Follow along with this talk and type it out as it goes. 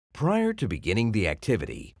Prior to beginning the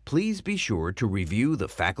activity, please be sure to review the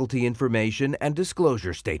faculty information and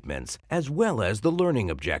disclosure statements, as well as the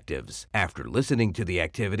learning objectives. After listening to the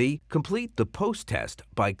activity, complete the post-test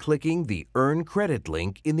by clicking the Earn Credit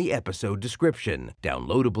link in the episode description.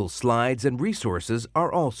 Downloadable slides and resources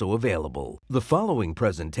are also available. The following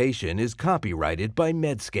presentation is copyrighted by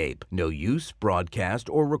Medscape. No use,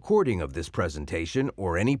 broadcast, or recording of this presentation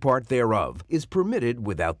or any part thereof is permitted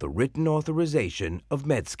without the written authorization of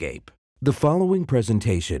Medscape. The following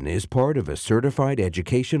presentation is part of a certified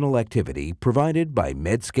educational activity provided by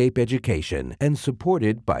Medscape Education and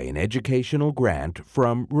supported by an educational grant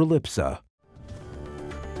from RAASi.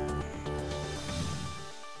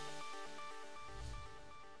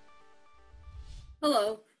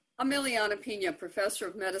 Hello, I'm Ileana Piña, Professor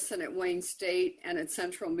of Medicine at Wayne State and at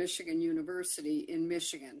Central Michigan University in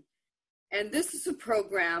Michigan. And this is a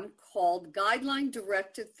program called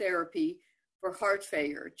Guideline-Directed Therapy for Heart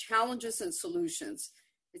Failure, Challenges and Solutions.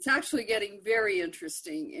 It's actually getting very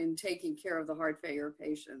interesting in taking care of the heart failure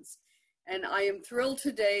patients. And I am thrilled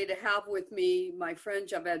today to have with me my friend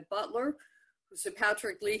Javed Butler, who's the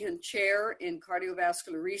Patrick Lehan Chair in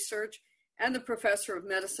Cardiovascular Research and the Professor of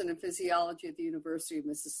Medicine and Physiology at the University of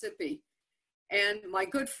Mississippi. And my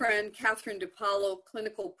good friend Catherine DiPaolo,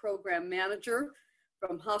 Clinical Program Manager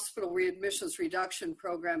from Hospital Readmissions Reduction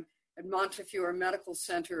Program at Montefiore Medical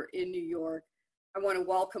Center in New York. I want to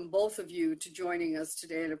welcome both of you to joining us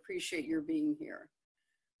today and appreciate your being here.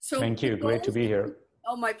 So thank you. Great to be here.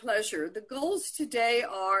 Oh, my pleasure. The goals today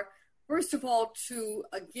are, first of all, to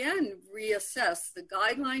again reassess the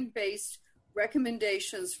guideline-based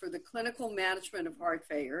recommendations for the clinical management of heart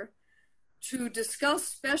failure, to discuss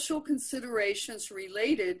special considerations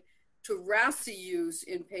related to RAASi use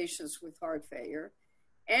in patients with heart failure,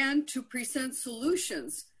 and to present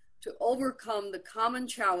solutions to overcome the common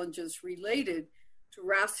challenges related to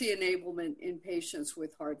RAASi enablement in patients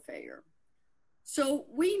with heart failure. So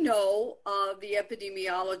we know the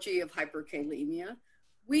epidemiology of hyperkalemia.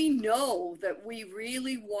 We know that we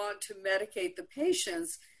really want to medicate the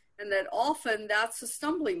patients and that often that's a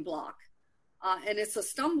stumbling block. And it's a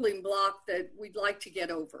stumbling block that we'd like to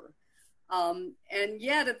get over. And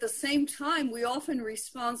yet at the same time, we often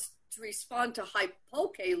respond to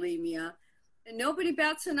hypokalemia and nobody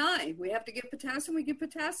bats an eye. We have to give potassium, we give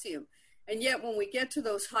potassium. And yet when we get to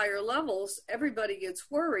those higher levels, everybody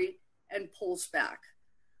gets worried and pulls back.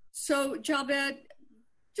 So Javed,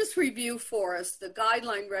 just review for us the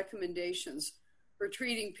guideline recommendations for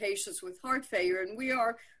treating patients with heart failure. And we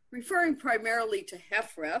are referring primarily to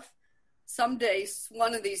HFrEF. Some days,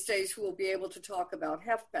 one of these days, we'll be able to talk about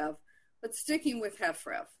HFpEF, but sticking with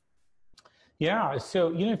HFrEF. Yeah,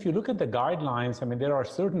 so, if you look at the guidelines, there are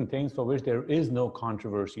certain things for which there is no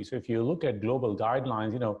controversy. So if you look at global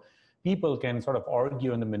guidelines, people can sort of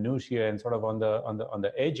argue on the minutiae and sort of on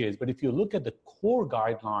the edges. But if you look at the core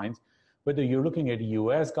guidelines, whether you're looking at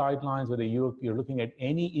US guidelines, whether you're looking at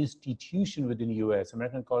any institution within the US,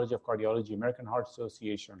 American College of Cardiology, American Heart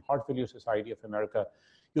Association, Heart Failure Society of America,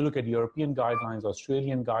 you look at European guidelines,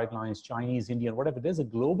 Australian guidelines, Chinese, Indian, whatever, there's a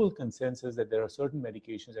global consensus that there are certain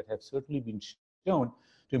medications that have certainly been shown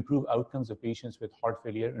to improve outcomes of patients with heart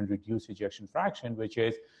failure and reduce ejection fraction, which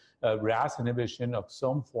is RAS inhibition of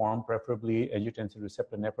some form, preferably angiotensin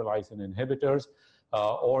receptor neprilysin inhibitors,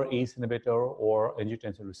 or ACE inhibitor, or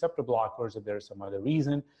angiotensin receptor blockers if there is some other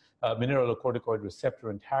reason, mineralocorticoid receptor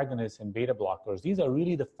antagonists and beta blockers. These are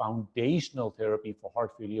really the foundational therapy for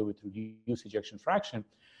heart failure with reduced ejection fraction.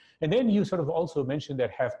 And then you sort of also mentioned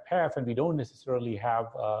that HFpEF, and we don't necessarily have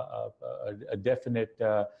a definite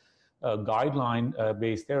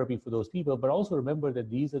guideline-based therapy for those people, but also remember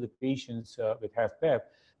that these are the patients with HFpEF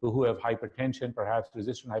who have hypertension, perhaps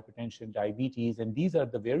resistant hypertension, diabetes, and these are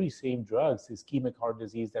the very same drugs, ischemic heart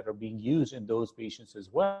disease, that are being used in those patients as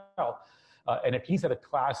well. And at least at a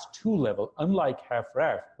class 2 level, unlike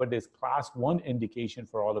HFrEF, but there's class 1 indication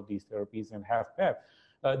for all of these therapies in HFpEF.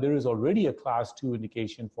 There is already a class 2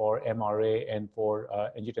 indication for MRA and for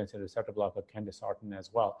angiotensin receptor blocker candesartan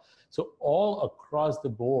as well. So all across the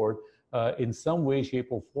board, in some way, shape,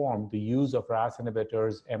 or form, the use of RAS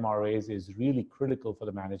inhibitors, MRAs, is really critical for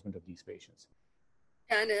the management of these patients.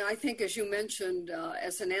 And I think, as you mentioned,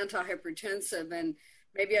 as an antihypertensive, and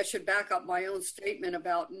maybe I should back up my own statement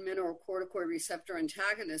about mineralocorticoid receptor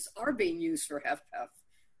antagonists are being used for HFpEF.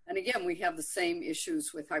 And again, we have the same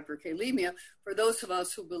issues with hyperkalemia for those of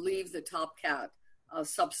us who believe the TopCat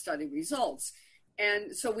sub-study results.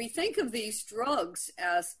 And so we think of these drugs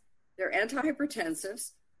as they're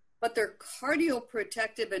antihypertensives, but they're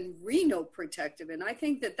cardioprotective and renoprotective. And I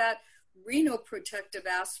think that that renoprotective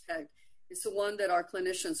aspect is the one that our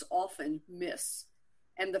clinicians often miss.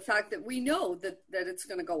 and the fact that we know that it's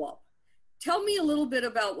going to go up. Tell me a little bit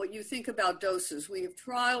about what you think about doses. We have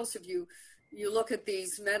trials, if you look at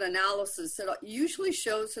these meta-analysis, that usually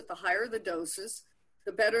shows that the higher the doses,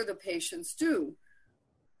 the better the patients do.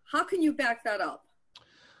 How can you back that up?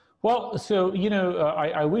 Well, so,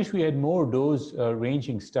 I wish we had more dose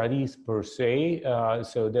ranging studies per se.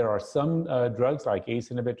 So there are some drugs like ACE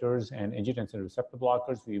inhibitors and angiotensin receptor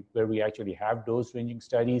blockers where we actually have dose ranging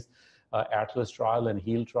studies, Atlas trial and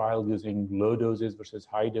HEAL trial using low doses versus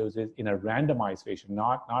high doses in a randomized fashion,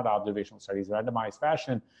 not observational studies, randomized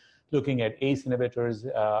fashion, looking at ACE inhibitors,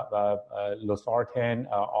 losartan,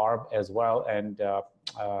 ARB as well, and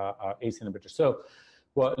ACE inhibitors. So,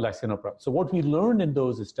 lisinopril. So what we learned in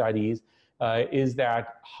those studies is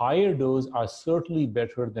that higher dose are certainly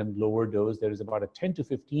better than lower dose. There is about a 10 to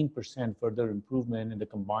 15% further improvement in the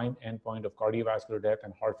combined endpoint of cardiovascular death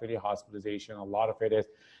and heart failure hospitalization. A lot of it is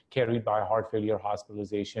carried by heart failure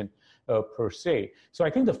hospitalization per se. So I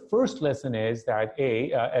think the first lesson is that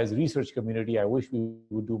as research community, I wish we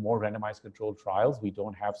would do more randomized controlled trials. We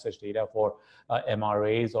don't have such data for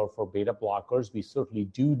MRAs or for beta blockers. We certainly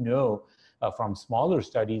do know from smaller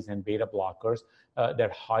studies and beta blockers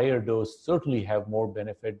that higher dose certainly have more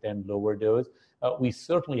benefit than lower dose. We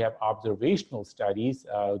certainly have observational studies,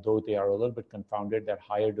 though they are a little bit confounded, that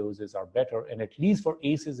higher doses are better. And at least for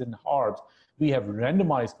ACEs and ARBs, we have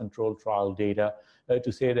randomized controlled trial data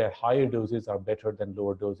to say that higher doses are better than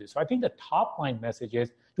lower doses. So I think the top line message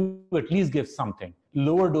is to at least give something.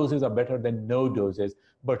 Lower doses are better than no doses,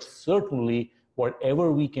 but certainly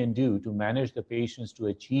whatever we can do to manage the patients to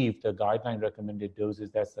achieve the guideline recommended doses,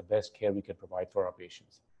 that's the best care we can provide for our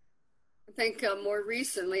patients. I think more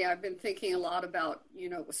recently, I've been thinking a lot about,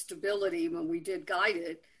 stability when we did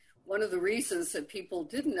Guided. One of the reasons that people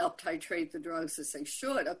didn't up-titrate the drugs as they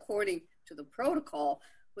should, according to the protocol,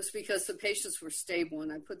 was because the patients were stable.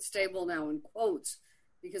 And I put stable now in quotes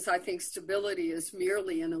because I think stability is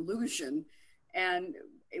merely an illusion. And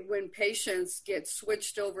when patients get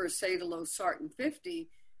switched over, say, to losartan 50,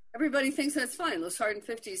 everybody thinks that's fine. Losartan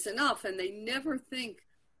 50 is enough, and they never think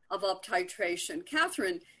of up-titration.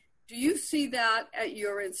 Catherine, do you see that at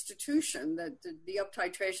your institution, that the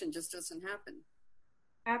up-titration just doesn't happen?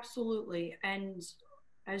 Absolutely. And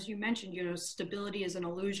as you mentioned, stability is an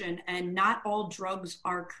illusion, and not all drugs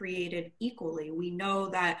are created equally. We know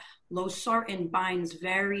that losartan binds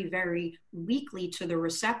very, very weakly to the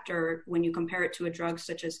receptor when you compare it to a drug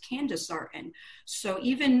such as candesartan. So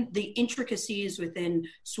even the intricacies within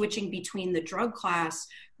switching between the drug class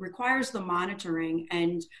requires the monitoring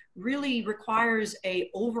and really requires an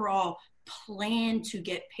overall plan to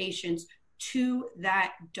get patients to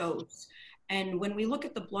that dose. And when we look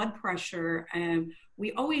at the blood pressure,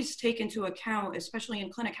 we always take into account, especially in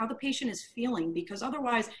clinic, how the patient is feeling, because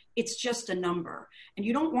otherwise it's just a number. And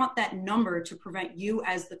you don't want that number to prevent you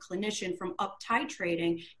as the clinician from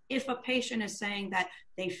up-titrating if a patient is saying that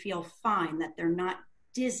they feel fine, that they're not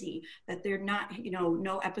dizzy, that they're not,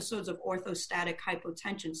 no episodes of orthostatic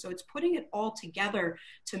hypotension. So it's putting it all together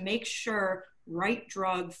to make sure right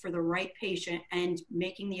drug for the right patient and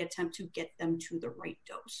making the attempt to get them to the right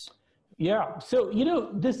dose. Yeah, so,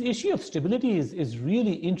 this issue of stability is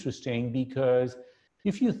really interesting because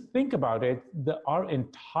if you think about it, our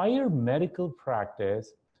entire medical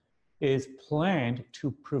practice is planned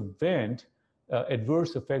to prevent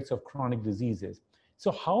adverse effects of chronic diseases.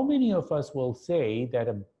 So how many of us will say that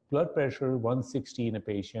a blood pressure 160 in a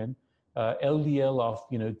patient, LDL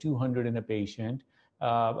of 200 in a patient,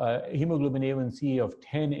 hemoglobin A1C of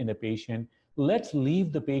 10 in a patient, let's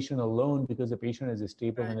leave the patient alone because the patient is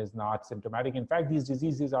stable and is not symptomatic. In fact, these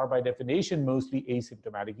diseases are by definition mostly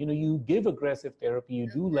asymptomatic. You give aggressive therapy,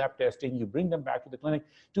 you do lab testing, you bring them back to the clinic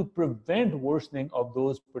to prevent worsening of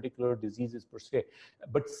those particular diseases per se.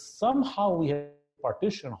 But somehow we have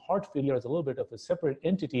partition heart failure as a little bit of a separate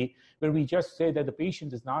entity where we just say that the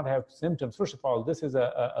patient does not have symptoms. First of all, this is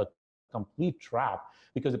a complete trap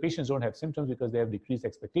because the patients don't have symptoms because they have decreased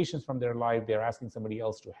expectations from their life. They're asking somebody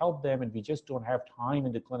else to help them, and we just don't have time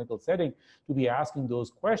in the clinical setting to be asking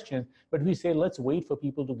those questions. But we say, let's wait for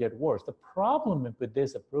people to get worse. The problem with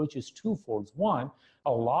this approach is twofold. One,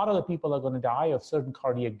 a lot of the people are going to die of certain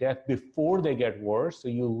cardiac death before they get worse, so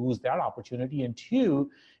you lose that opportunity. And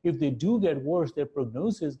two, if they do get worse, their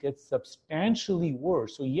prognosis gets substantially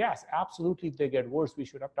worse. So yes, absolutely, if they get worse, we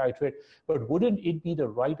should up-titrate. But wouldn't it be the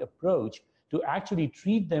right approach to actually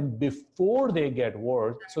treat them before they get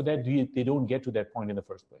worse so that they don't get to that point in the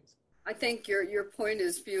first place? I think your point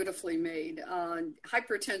is beautifully made.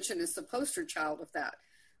 Hypertension is the poster child of that.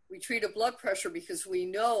 We treat a blood pressure because we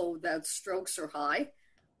know that strokes are high.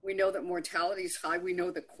 We know that mortality is high. We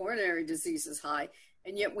know that coronary disease is high.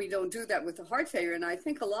 And yet we don't do that with the heart failure. And I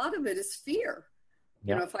think a lot of it is fear.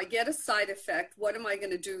 Yeah. You know, if I get a side effect, what am I going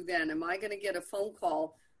to do then? Am I going to get a phone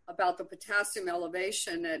call about the potassium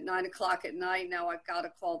elevation at 9 o'clock at night? Now I've got to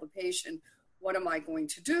call the patient. What am I going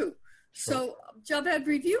to do? Sure. So, Javed,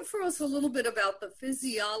 review for us a little bit about the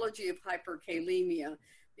physiology of hyperkalemia,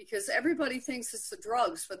 because everybody thinks it's the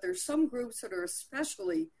drugs, but there's some groups that are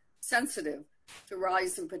especially sensitive to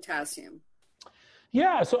rise in potassium.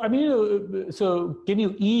 Yeah, so I mean, so can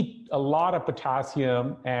you eat a lot of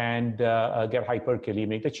potassium and get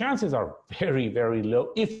hyperkalemic? The chances are very, very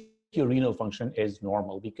low if your renal function is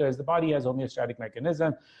normal, because the body has homeostatic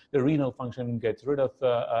mechanism. The renal function gets rid of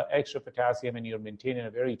extra potassium, and you're maintaining a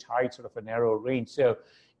very tight sort of a narrow range. So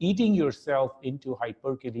eating yourself into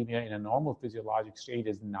hyperkalemia in a normal physiologic state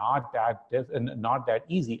is not that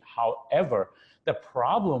easy. However, the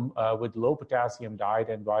problem with low potassium diet,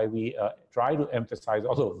 and why we try to emphasize,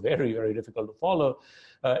 although very, very difficult to follow,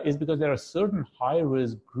 is because there are certain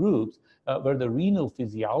high-risk groups where the renal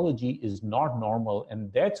physiology is not normal.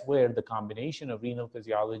 And that's where the combination of renal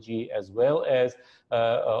physiology as well as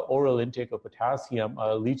oral intake of potassium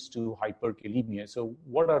leads to hyperkalemia. So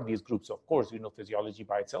what are these groups? Of course, renal physiology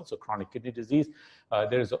by itself, so chronic kidney disease,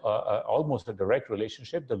 there's almost a direct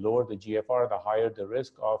relationship. The lower the GFR, the higher the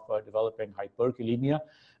risk of developing hyperkalemia.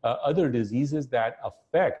 Other diseases that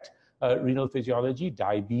affect renal physiology,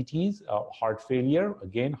 diabetes, heart failure,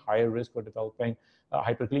 again, higher risk for developing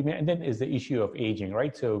hyperkalemia. And then is the issue of aging,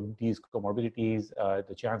 right? So these comorbidities,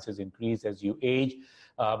 the chances increase as you age,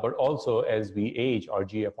 but also as we age, our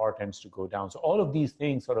GFR tends to go down. So all of these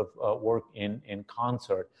things sort of work in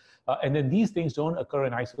concert. And then these things don't occur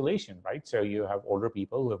in isolation, right? So you have older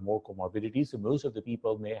people who have more comorbidities. So most of the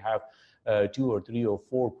people may have 2 or 3 or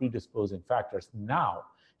 4 predisposing factors. Now,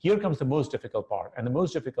 here comes the most difficult part. And the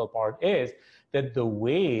most difficult part is that the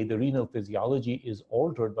way the renal physiology is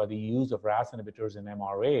altered by the use of RAS inhibitors and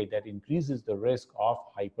MRA, that increases the risk of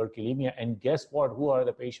hyperkalemia. And guess what? Who are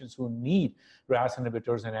the patients who need RAS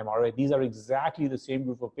inhibitors and MRA? These are exactly the same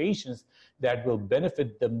group of patients that will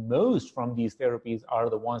benefit the most from these therapies, are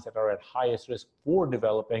the ones that are at highest risk for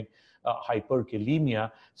developing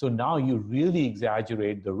hyperkalemia. So now you really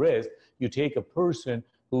exaggerate the risk. You take a person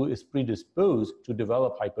who is predisposed to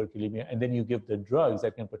develop hyperkalemia, and then you give the drugs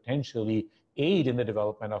that can potentially aid in the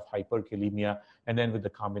development of hyperkalemia, and then with the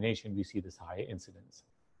combination, we see this high incidence.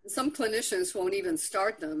 Some clinicians won't even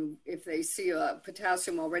start them if they see a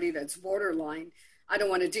potassium already that's borderline. I don't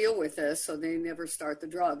want to deal with this, so they never start the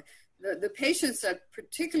drug. The patients that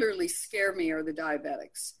particularly scare me are the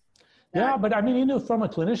diabetics. Yeah, but I mean, you know, from a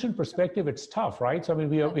clinician perspective, it's tough, right? So I mean,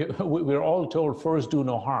 we're all told first do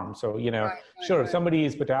no harm. So, you know, sure,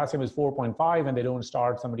 somebody's potassium is 4.5 and they don't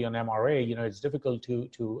start somebody on MRA, you know, it's difficult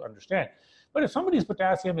to understand. But if somebody's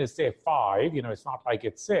potassium is, say, 5, you know, it's not like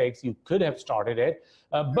it's 6, you could have started it.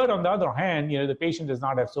 But on the other hand, you know, the patient does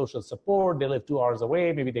not have social support, they live 2 hours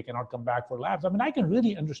away, maybe they cannot come back for labs. I mean, I can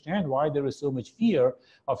really understand why there is so much fear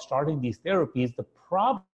of starting these therapies. The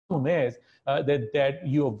problem is that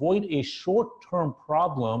you avoid a short-term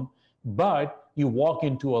problem, but you walk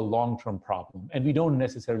into a long-term problem, and we don't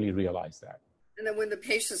necessarily realize that. And then when the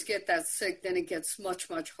patients get that sick, then it gets much,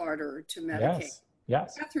 much harder to medicate.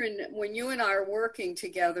 Yes. Catherine, when you and I are working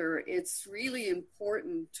together, it's really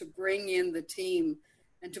important to bring in the team,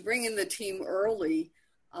 and to bring in the team early,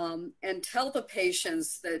 and tell the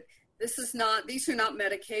patients that these are not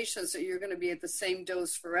medications that you're going to be at the same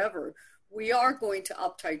dose forever. We are going to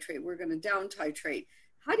up titrate, we're going to down titrate.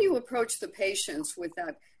 How do you approach the patients with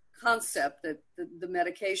that concept that the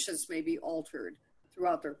medications may be altered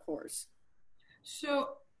throughout their course?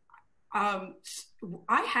 So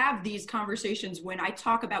I have these conversations when I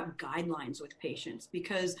talk about guidelines with patients,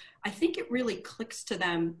 because I think it really clicks to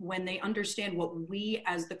them when they understand what we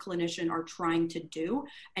as the clinician are trying to do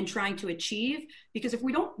and trying to achieve. Because if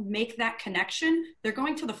we don't make that connection, they're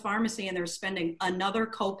going to the pharmacy and they're spending another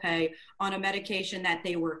copay on a medication that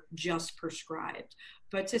they were just prescribed.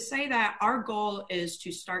 But to say that our goal is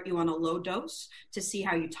to start you on a low dose, to see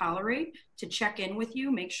how you tolerate, to check in with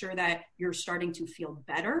you, make sure that you're starting to feel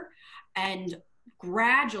better. And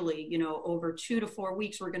gradually, you know, over 2 to 4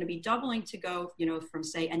 weeks, we're going to be doubling to go, you know, from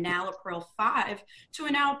say enalapril 5 to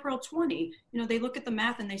enalapril 20. You know, they look at the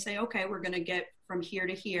math and they say, okay, we're going to get from here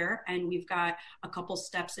to here, and we've got a couple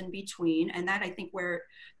steps in between. And that, I think, where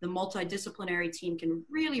the multidisciplinary team can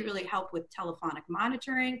really, really help with telephonic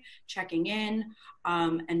monitoring, checking in,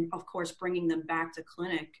 and of course, bringing them back to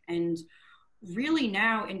clinic. And really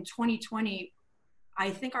now in 2020, I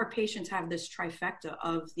think our patients have this trifecta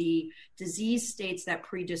of the disease states that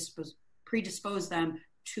predispose them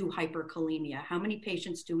to hyperkalemia. How many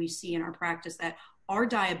patients do we see in our practice that are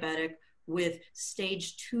diabetic with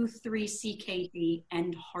stage 2-3 CKD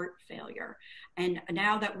and heart failure. And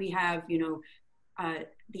now that we have,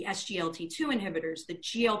 the SGLT2 inhibitors, the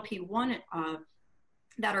GLP-1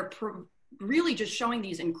 that are really just showing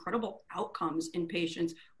these incredible outcomes in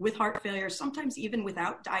patients with heart failure, sometimes even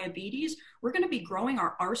without diabetes, we're going to be growing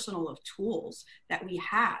our arsenal of tools that we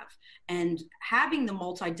have. And having the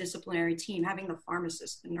multidisciplinary team, having the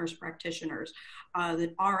pharmacists, the nurse practitioners,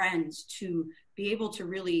 the RNs to be able to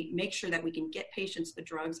really make sure that we can get patients the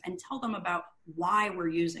drugs and tell them about why we're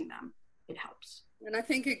using them, it helps. And I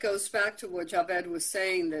think it goes back to what Javed was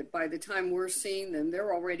saying, that by the time we're seeing them,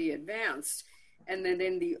 they're already advanced. And then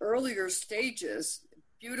in the earlier stages,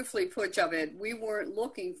 beautifully put, Javed, we weren't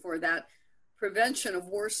looking for that prevention of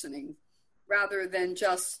worsening rather than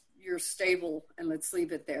just you're stable and let's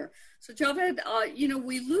leave it there. So Javed,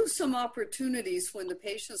 we lose some opportunities when the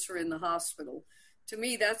patients are in the hospital. To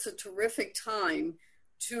me, that's a terrific time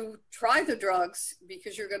to try the drugs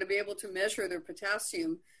because you're going to be able to measure their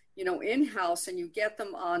potassium, in-house, and you get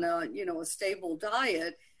them on a stable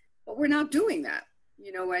diet, but we're not doing that.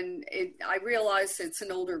 I realize it's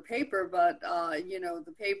an older paper, but,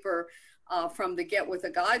 the paper from the Get With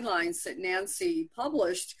the Guidelines that Nancy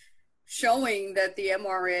published showing that the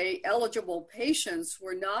MRA eligible patients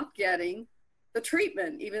were not getting the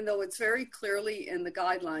treatment, even though it's very clearly in the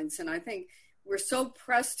guidelines. And I think we're so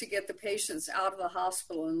pressed to get the patients out of the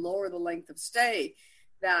hospital and lower the length of stay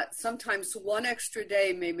that sometimes one extra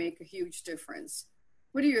day may make a huge difference.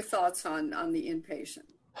 What are your thoughts on the inpatient?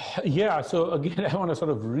 Yeah, so again, I want to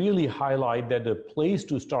sort of really highlight that the place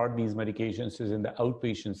to start these medications is in the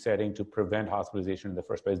outpatient setting to prevent hospitalization in the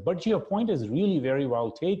first place. But your point is really very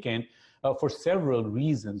well taken for several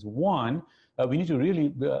reasons. One, we need to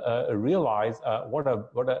really realize what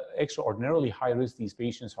a extraordinarily high risk these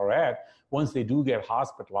patients are at once they do get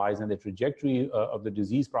hospitalized and the trajectory of the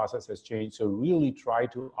disease process has changed. So really try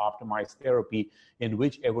to optimize therapy in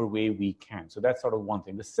whichever way we can. So that's sort of one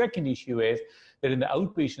thing. The second issue is that in the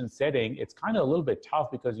outpatient setting, it's kind of a little bit tough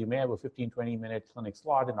because you may have a 15, 20-minute clinic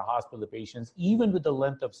slot in the hospital. The patients, even with the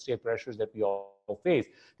length of stay pressures that we all face,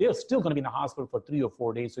 they are still going to be in the hospital for 3 or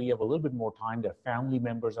 4 days. So you have a little bit more time. Their family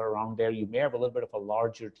members are around there. You may have a little bit of a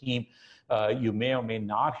larger team. You may or may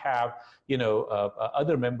not have,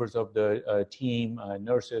 other members of the team,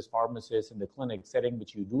 nurses, pharmacists in the clinic setting,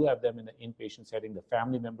 but you do have them in the inpatient setting. The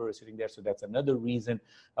family member is sitting there. So that's another reason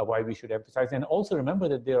why we should emphasize. And also remember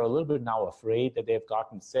that they're a little bit now afraid that they've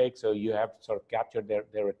gotten sick. So you have to sort of capture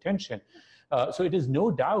their attention. So it is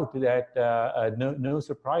no doubt that no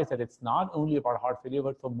surprise that it's not only about heart failure,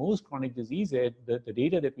 but for most chronic diseases, the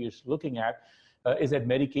data that we're looking at is that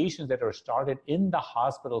medications that are started in the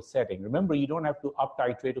hospital setting. Remember, you don't have to up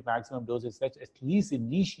titrate to maximum doses. Let's at least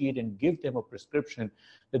initiate and give them a prescription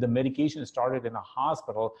that the medication started in a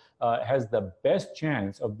hospital has the best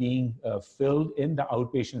chance of being filled in the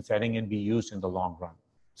outpatient setting and be used in the long run.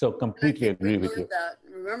 So completely agree with you.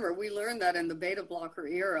 Remember, we learned that in the beta blocker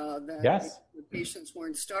era that yes. If the patients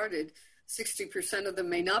weren't started, 60% of them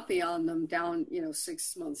may not be on them down,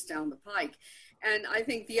 6 months down the pike. And I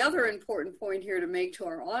think the other important point here to make to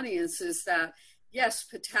our audience is that, yes,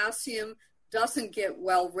 potassium doesn't get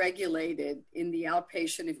well regulated in the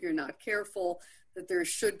outpatient if you're not careful, that there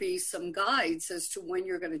should be some guides as to when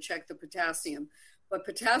you're going to check the potassium. But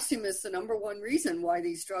potassium is the number one reason why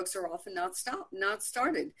these drugs are often not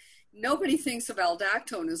started. Nobody thinks of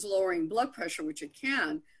aldactone as lowering blood pressure, which it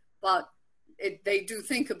can, but they do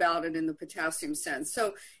think about it in the potassium sense.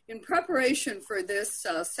 So in preparation for this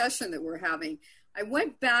session that we're having, I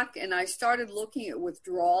went back and I started looking at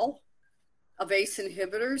withdrawal of ACE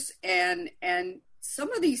inhibitors, and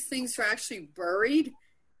some of these things are actually buried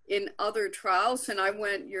in other trials. And I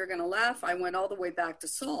went, you're going to laugh, I went all the way back to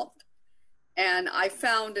SOLVED. And I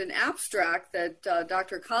found an abstract that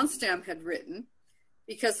Dr. Konstam had written,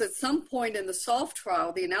 because at some point in the SOLVED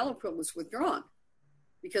trial, the enalapril was withdrawn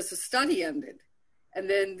because the study ended. And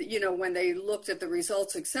then, when they looked at the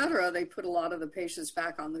results, et cetera, they put a lot of the patients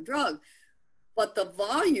back on the drug. But the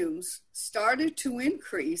volumes started to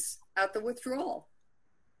increase at the withdrawal,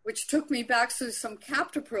 which took me back to some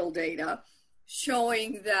captopril data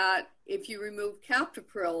showing that if you remove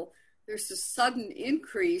captopril, there's a sudden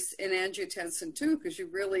increase in angiotensin 2 because you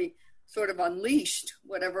really sort of unleashed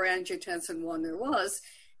whatever angiotensin 1 there was.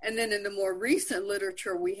 And then in the more recent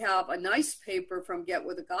literature, we have a nice paper from Get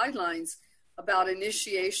With the Guidelines about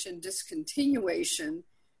initiation discontinuation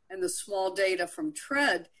and the small data from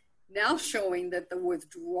TREAD now showing that the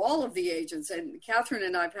withdrawal of the agents, and Catherine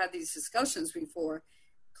and I have had these discussions before,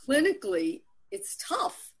 clinically, it's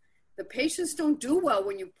tough. The patients don't do well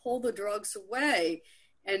when you pull the drugs away.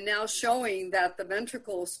 and now showing that the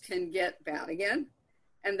ventricles can get bad again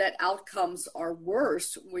and that outcomes are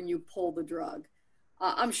worse when you pull the drug.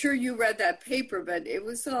 I'm sure you read that paper, but it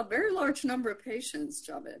was a very large number of patients,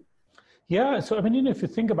 Javed. Yeah, so I mean, if you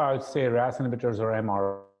think about, say, RAS inhibitors or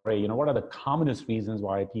MRA, what are the commonest reasons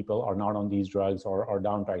why people are not on these drugs or are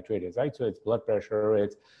down titrated, right? So it's blood pressure,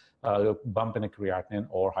 it's a bump in a creatinine,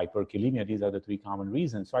 or hyperkalemia. These are the three common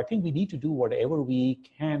reasons. So I think we need to do whatever we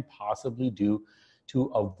can possibly do to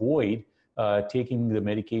avoid taking the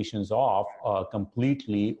medications off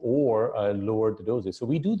completely or lower the doses. So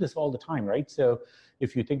we do this all the time, right? So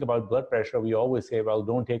if you think about blood pressure, we always say, well,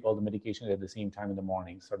 don't take all the medications at the same time in the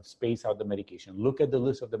morning. Sort of space out the medication. Look at the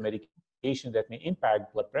list of the medications that may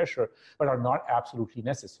impact blood pressure, but are not absolutely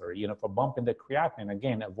necessary. For bump in the creatinine,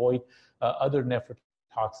 again, avoid other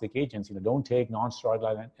nephrotoxic agents. Don't take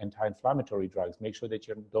non-steroidal anti-inflammatory drugs. Make sure that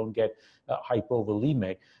you don't get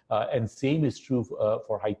hypovolemic. And same is true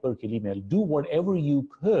for hyperkalemia. Do whatever you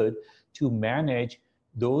could to manage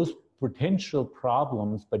those potential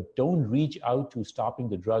problems, but don't reach out to stopping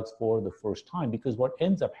the drugs for the first time, because what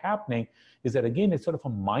ends up happening is that, again, it's sort of a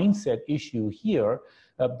mindset issue here,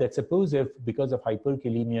 that suppose if because of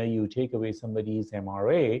hyperkalemia you take away somebody's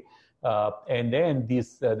MRA, and then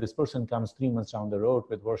this person comes 3 months down the road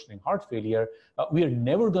with worsening heart failure, we are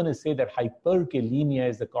never going to say that hyperkalemia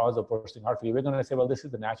is the cause of worsening heart failure. We're going to say, well, this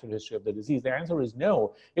is the natural history of the disease. The answer is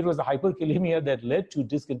no. It was the hyperkalemia that led to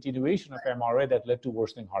discontinuation of MRA that led to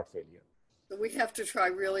worsening heart failure. So we have to try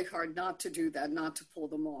really hard not to do that, not to pull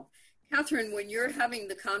them off. Catherine, when you're having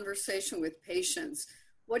the conversation with patients,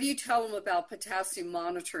 what do you tell them about potassium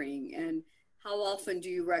monitoring, and how often do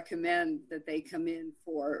you recommend that they come in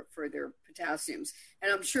for their potassiums?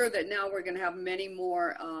 And I'm sure that now we're going to have many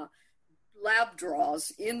more lab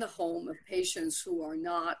draws in the home of patients who are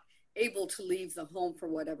not able to leave the home for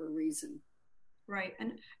whatever reason. Right.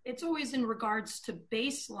 And it's always in regards to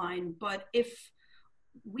baseline, but if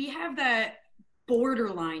we have that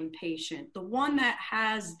borderline patient, the one that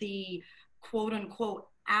has the quote unquote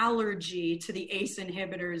allergy to the ACE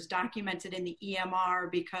inhibitors documented in the EMR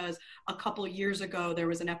because a couple of years ago there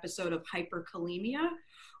was an episode of hyperkalemia,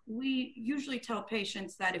 we usually tell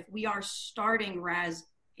patients that if we are starting RAS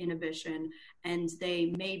inhibition and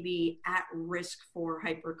they may be at risk for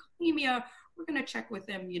hyperkalemia, we're going to check with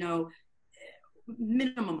them,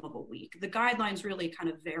 minimum of a week. The guidelines really kind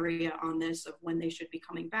of vary on this of when they should be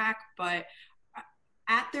coming back, but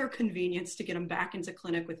at their convenience to get them back into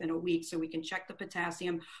clinic within a week so we can check the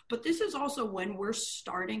potassium. But this is also when we're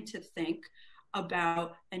starting to think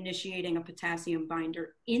about initiating a potassium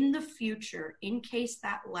binder in the future in case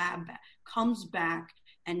that lab comes back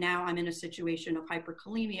and now I'm in a situation of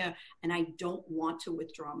hyperkalemia and I don't want to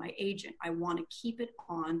withdraw my agent. I want to keep it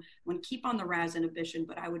on, I want to keep on the RAS inhibition,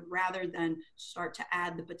 but I would rather than start to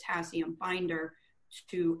add the potassium binder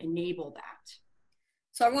to enable that.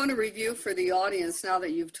 So I want to review for the audience, now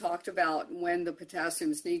that you've talked about when the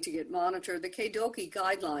potassiums need to get monitored, the KDOQI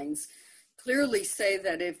guidelines clearly say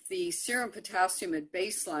that if the serum potassium at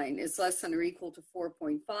baseline is less than or equal to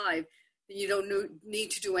 4.5, then you don't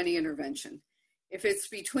need to do any intervention. If it's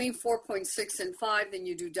between 4.6 and 5, then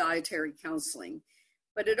you do dietary counseling.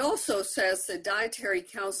 But it also says that dietary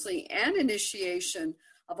counseling and initiation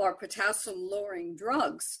of our potassium-lowering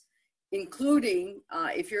drugs, including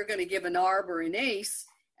if you're going to give an ARB or an ACE,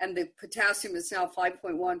 and the potassium is now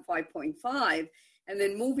 5.1, 5.5, and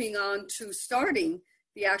then moving on to starting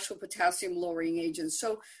the actual potassium-lowering agents.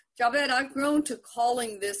 So, Javed, I've grown to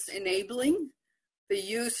calling this enabling the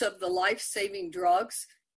use of the life-saving drugs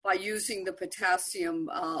by using the potassium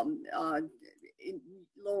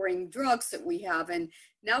lowering drugs that we have. And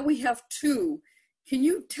now we have two. Can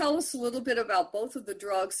you tell us a little bit about both of the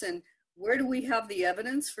drugs and where do we have the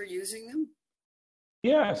evidence for using them?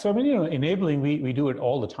 Yeah, so I mean, enabling, we do it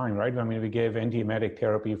all the time, right? I mean, we give antiemetic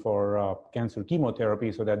therapy for cancer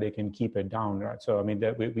chemotherapy so that they can keep it down, right? So I mean,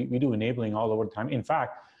 that we do enabling all over the time. In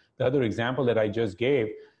fact, the other example that I just gave,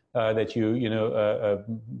 that you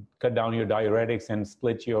cut down your diuretics and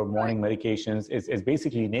split your morning medications is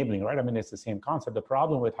basically enabling, right? I mean, it's the same concept. The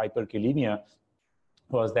problem with hyperkalemia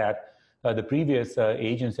was that the previous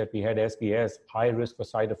agents that we had, SPS, high risk for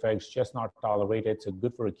side effects, just not tolerated, so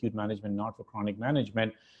good for acute management, not for chronic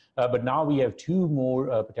management. But now we have two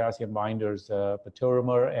more potassium binders,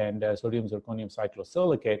 paturamer and sodium zirconium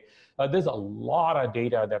cyclosilicate. There's a lot of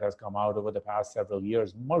data that has come out over the past several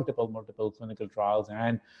years, multiple clinical trials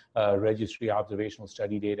and registry observational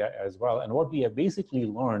study data as well. And what we have basically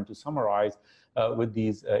learned, to summarize with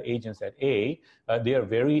these agents, that A, they are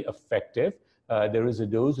very effective. There is a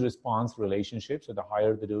dose-response relationship, so the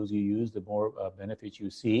higher the dose you use, the more benefits you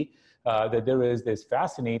see. That there is this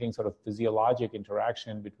fascinating sort of physiologic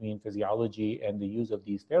interaction between physiology and the use of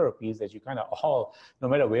these therapies that you kind of all, no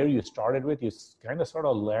matter where you started with, you kind of sort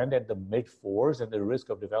of land at the mid-4s, and the risk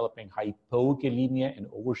of developing hypokalemia and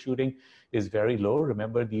overshooting is very low.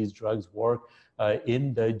 Remember, these drugs work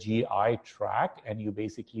in the GI tract, and you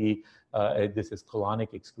basically, this is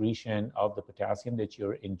colonic excretion of the potassium that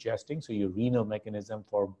you're ingesting, so your renal mechanism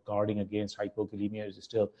for guarding against hypokalemia is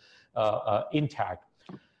still intact.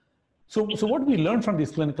 So what we learned from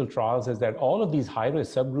these clinical trials is that all of these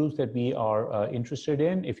high-risk subgroups that we are interested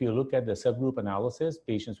in, if you look at the subgroup analysis,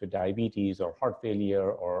 patients with diabetes or heart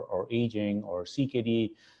failure or aging or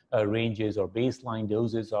CKD ranges or baseline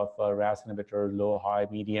doses of RAS inhibitor, low, high,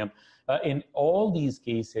 medium, in all these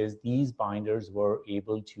cases, these binders were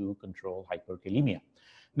able to control hyperkalemia.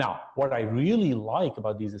 Now, what I really like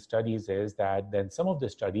about these studies is that then some of the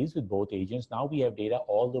studies with both agents, now we have data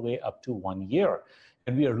all the way up to 1 year.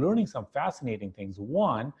 And we are learning some fascinating things.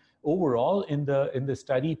 One, overall in the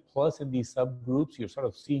study, plus in these subgroups, you're sort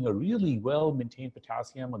of seeing a really well-maintained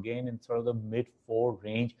potassium, again, in sort of the mid-4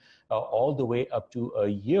 range, all the way up to a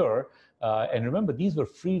year. And remember, these were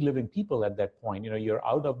free-living people at that point. You know, you're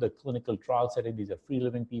out of the clinical trial setting. These are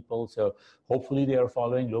free-living people. So hopefully they are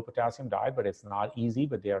following low potassium diet, but it's not easy,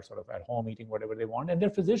 but they are sort of at home eating whatever they want. And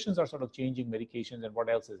their physicians are sort of changing medications and what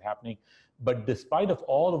else is happening. But despite of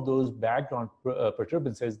all of those background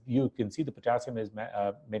perturbances, you can see the potassium is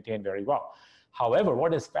maintained very well. However,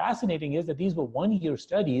 what is fascinating is that these were 1-year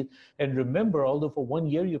studies. And remember, although for 1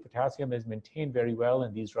 year, your potassium is maintained very well,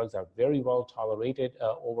 and these drugs are very well tolerated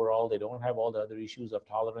overall, they don't have all the other issues of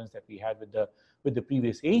tolerance that we had with the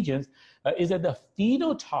previous agents, is that the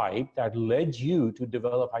phenotype that led you to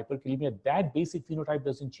develop hyperkalemia, that basic phenotype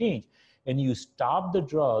doesn't change. And you stop the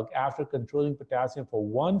drug after controlling potassium for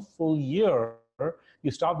 1 full year, you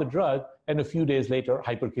stop the drug, and a few days later,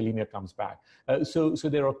 hyperkalemia comes back. So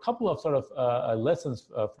there are a couple of sort of lessons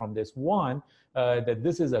from this. One, that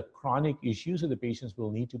this is a chronic issue, so the patients will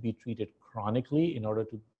need to be treated chronically in order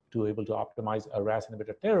to able to optimize a RAS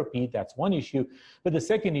inhibitor therapy. That's one issue. But the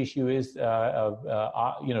second issue is,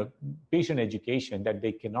 patient education, that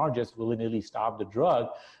they cannot just willy-nilly stop the drug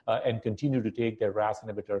and continue to take their RAS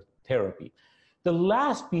inhibitor therapy. The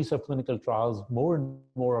last piece of clinical trials, more and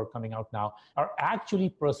more are coming out now, are actually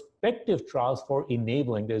prospective trials for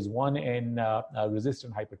enabling. There's one in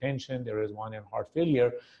resistant hypertension, there is one in heart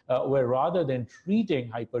failure, where rather than treating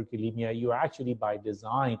hyperkalemia, you actually by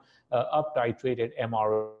design up-titrated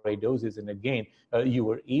MRA doses. And again, you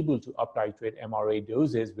were able to up-titrate MRA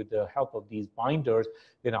doses with the help of these binders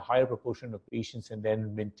in a higher proportion of patients and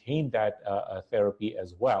then maintain that therapy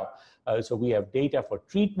as well. So we have data for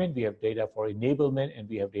treatment, we have data for enablement, and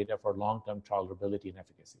we have data for long-term tolerability and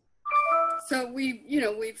efficacy. So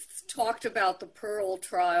we've talked about the Pearl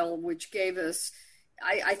trial, which gave us,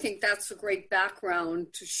 I think that's a great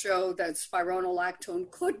background to show that spironolactone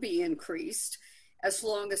could be increased as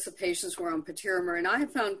long as the patients were on patiromer. And I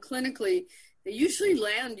have found clinically, they usually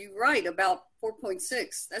land, you're right, about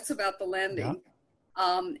 4.6. That's about the landing.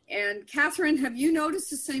 Yeah. And Catherine, have you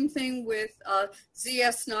noticed the same thing with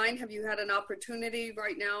ZS9? Have you had an opportunity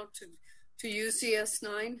right now to use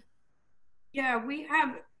ZS9? Yeah, we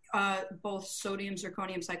have both sodium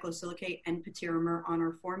zirconium cyclosilicate and patiromer on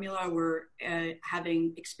our formula. We're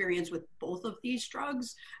having experience with both of these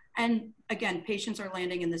drugs. And again, patients are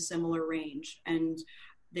landing in the similar range and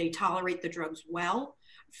they tolerate the drugs well.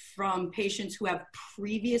 From patients who have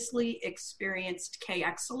previously experienced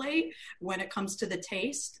K-exolate, when it comes to the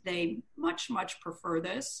taste, they much prefer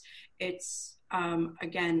this. It's,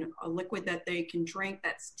 again, a liquid that they can drink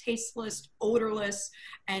that's tasteless, odorless,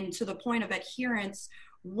 and to the point of adherence,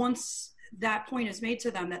 once that point is made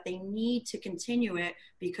to them that they need to continue it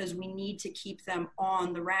because we need to keep them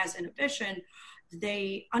on the RAS inhibition,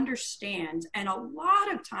 they understand. And a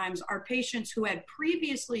lot of times our patients who had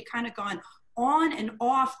previously kind of gone on and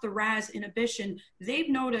off the RAS inhibition, they've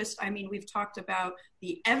noticed, I mean, we've talked about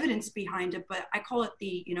the evidence behind it, but I call it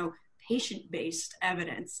the, patient-based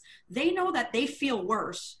evidence. They know that they feel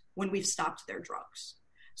worse when we've stopped their drugs.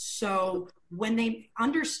 So when they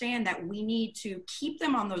understand that we need to keep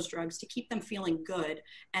them on those drugs to keep them feeling good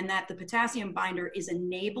and that the potassium binder is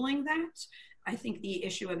enabling that, I think the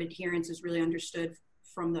issue of adherence is really understood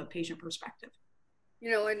from the patient perspective.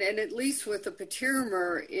 And at least with the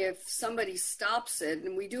patiromer, if somebody stops it,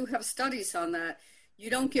 and we do have studies on that, you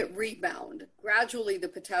don't get rebound. Gradually, the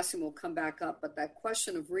potassium will come back up, but that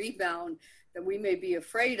question of rebound that we may be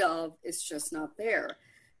afraid of is just not there.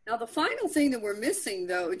 Now, the final thing that we're missing,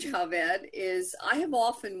 though, Javed, is I have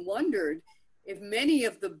often wondered if many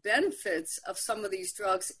of the benefits of some of these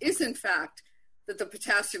drugs is in fact that the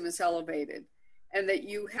potassium is elevated and that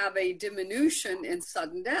you have a diminution in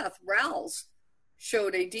sudden death. RAAS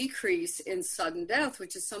showed a decrease in sudden death,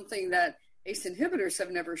 which is something that ACE inhibitors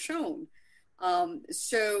have never shown.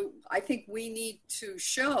 So I think we need to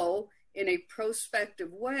show in a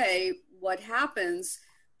prospective way what happens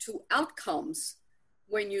to outcomes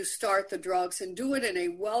when you start the drugs, and do it in a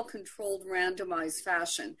well-controlled, randomized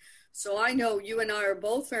fashion. So I know you and I are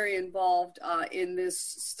both very involved in this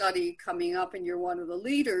study coming up, and you're one of the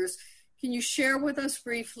leaders. Can you share with us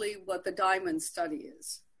briefly what the DIAMOND study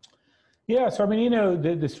is? Yeah, so I mean, you know,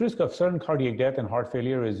 this risk of sudden cardiac death and heart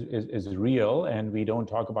failure is real, and we don't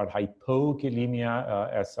talk about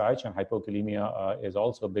hypokalemia as such, and hypokalemia is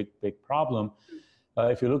also a big problem.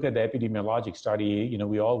 If you look at the epidemiologic study, you know,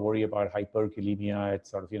 we all worry about hyperkalemia.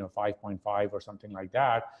 It's sort of, 5.5 or something like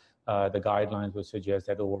that. The guidelines would suggest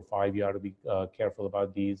that over 5, you ought to be careful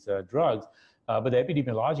about these drugs. But the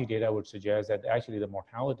epidemiologic data would suggest that actually the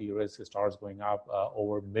mortality risk starts going up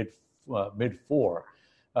over mid 4.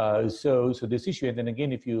 So this issue, and then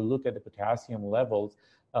again, if you look at the potassium levels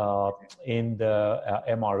in the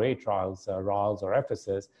MRA trials, RAAS or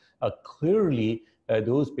FSS, clearly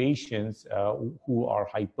those patients who are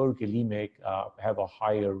hyperkalemic have a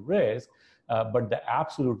higher risk, but the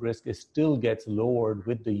absolute risk still gets lowered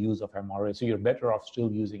with the use of MRA. So you're better off still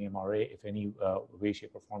using MRA if any way,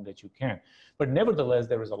 shape, or form that you can. But nevertheless,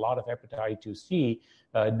 there is a lot of appetite to see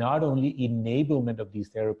not only enablement of these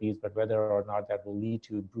therapies, but whether or not that will lead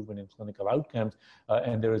to improvement in clinical outcomes.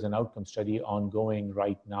 And there is an outcome study ongoing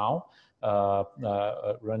right now,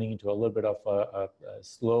 running into a little bit of a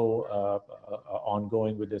slow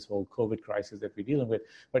ongoing with this whole COVID crisis that we're dealing with.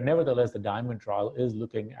 But nevertheless, the DIAMOND trial is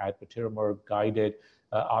looking at patisiran-guided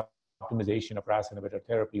optimization of RAS inhibitor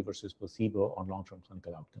therapy versus placebo on long-term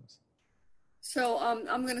clinical outcomes. So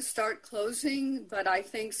I'm going to start closing, but I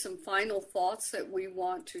think some final thoughts that we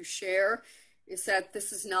want to share is that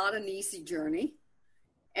this is not an easy journey,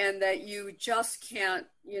 and that you just can't,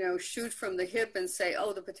 shoot from the hip and say,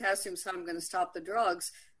 oh, the potassium's high, I'm going to stop the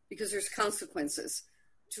drugs, because there's consequences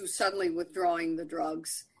to suddenly withdrawing the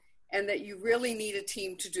drugs, and that you really need a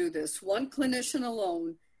team to do this. One clinician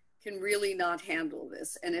alone can really not handle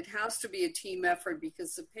this, and it has to be a team effort,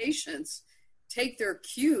 because the patients take their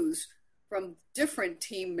cues from different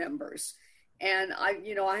team members. And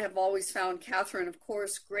I have always found Catherine, of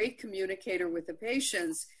course, great communicator with the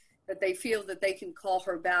patients, that they feel that they can call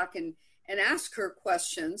her back and ask her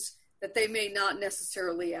questions that they may not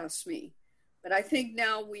necessarily ask me. But I think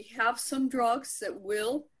now we have some drugs that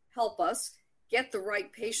will help us get the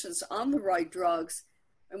right patients on the right drugs,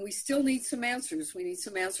 and we still need some answers. We need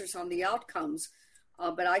some answers on the outcomes.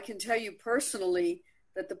 But I can tell you personally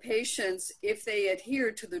that the patients, if they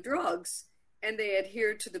adhere to the drugs and they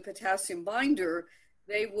adhere to the potassium binder,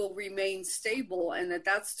 they will remain stable, and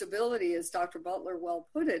that stability, as Dr. Butler well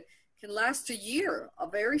put it, can last a year,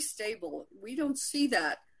 very stable. We don't see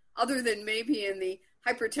that other than maybe in the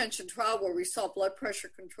hypertension trial where we saw blood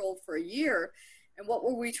pressure controlled for a year. And what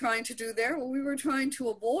were we trying to do there? Well, we were trying to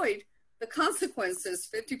avoid the consequences,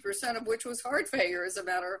 50% of which was heart failure, as a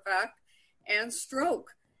matter of fact, and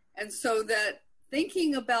stroke. And so that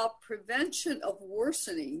thinking about prevention of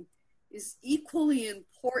worsening is equally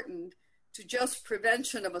important to just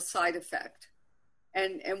prevention of a side effect.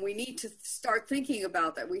 And we need to start thinking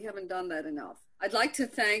about that. We haven't done that enough. I'd like to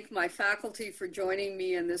thank my faculty for joining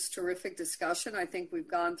me in this terrific discussion. I think we've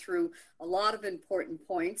gone through a lot of important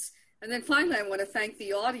points. And then finally, I want to thank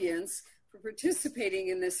the audience for participating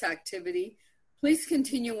in this activity. Please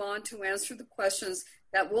continue on to answer the questions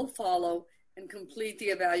that will follow and complete the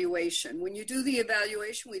evaluation. When you do the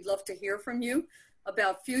evaluation, we'd love to hear from you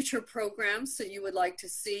about future programs that you would like to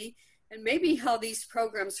see, and maybe how these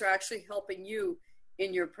programs are actually helping you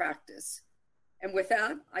in your practice. And with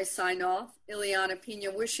that, I sign off. Ileana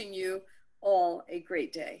Piña, wishing you all a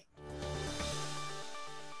great day.